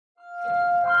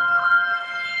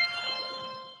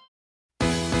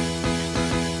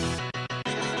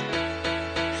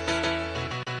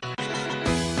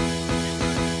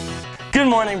Good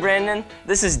morning, Brandon.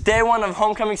 This is day one of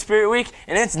Homecoming Spirit Week,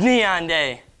 and it's Neon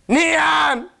Day.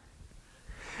 Neon!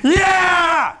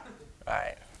 Yeah! All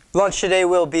right. Lunch today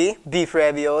will be beef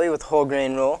ravioli with whole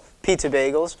grain roll, pizza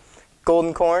bagels,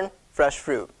 golden corn, fresh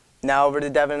fruit. Now over to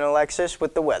Devin and Alexis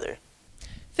with the weather.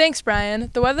 Thanks, Brian.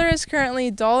 The weather is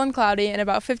currently dull and cloudy and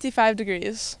about 55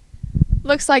 degrees.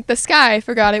 Looks like the sky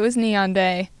forgot it was Neon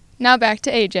Day. Now back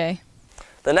to AJ.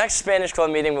 The next Spanish Club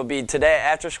meeting will be today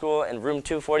after school in room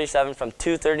 247 from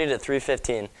 2:30 to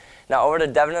 3:15. Now over to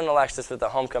Devin and Alexis with the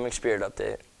Homecoming Spirit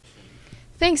update.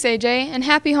 Thanks, AJ, and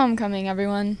happy homecoming,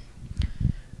 everyone.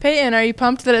 Peyton, are you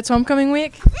pumped that it's homecoming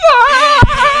week?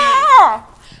 Yeah!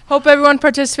 Hope everyone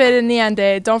participated in Neon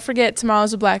Day. Don't forget,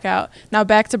 tomorrow's a blackout. Now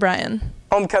back to Brian.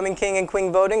 Homecoming King and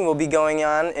Queen voting will be going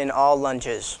on in all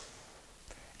lunches.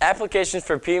 Applications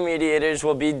for peer mediators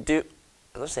will be due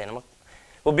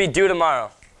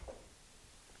tomorrow.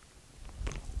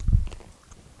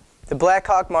 The Black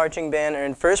Hawk Marching Band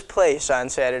earned first place on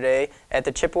Saturday at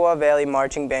the Chippewa Valley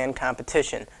Marching Band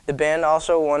competition. The band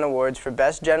also won awards for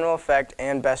Best General Effect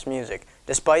and Best Music.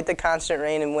 Despite the constant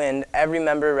rain and wind, every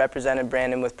member represented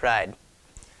Brandon with pride.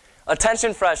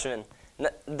 Attention freshmen.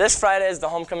 This Friday is the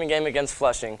homecoming game against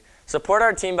Flushing. Support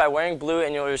our team by wearing blue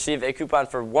and you'll receive a coupon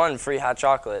for 1 free hot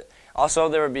chocolate. Also,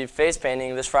 there will be face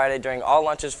painting this Friday during all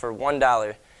lunches for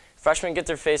 $1. Freshmen get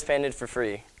their face painted for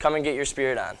free. Come and get your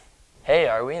spirit on. Hey,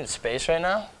 are we in space right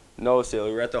now? No,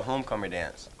 silly. We're at the homecoming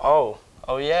dance. Oh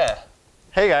yeah.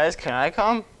 Hey guys, can I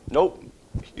come? Nope.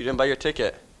 You didn't buy your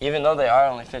ticket. Even though they are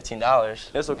only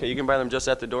 $15. It's okay. You can buy them just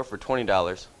at the door for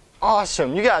 $20.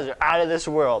 Awesome, you guys are out of this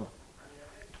world.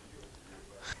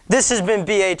 This has been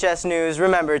BHS News.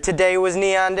 Remember, today was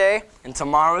Neon Day. And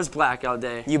tomorrow is Blackout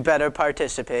Day. You better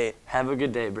participate. Have a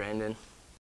good day, Brandon.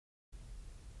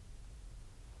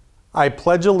 I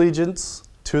pledge allegiance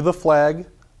to the flag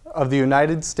of the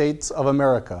United States of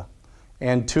America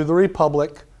and to the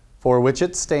republic for which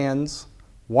it stands,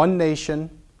 one nation,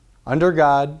 under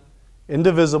God,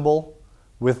 indivisible,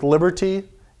 with liberty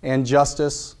and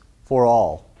justice for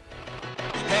all.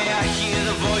 Hey, I hear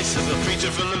the voice of the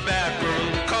preacher from the back room,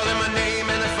 calling my name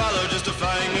and I follow just to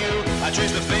find you. I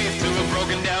trace the faith to a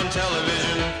broken down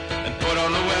television and put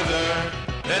on the weather.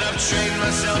 Then I've trained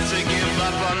myself to give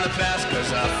up on the past,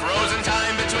 cause I've frozen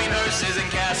time between hearses and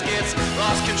caskets.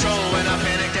 Lost control when I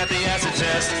panicked at the acid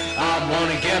test. I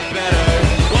wanna get better.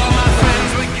 While my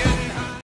friends would get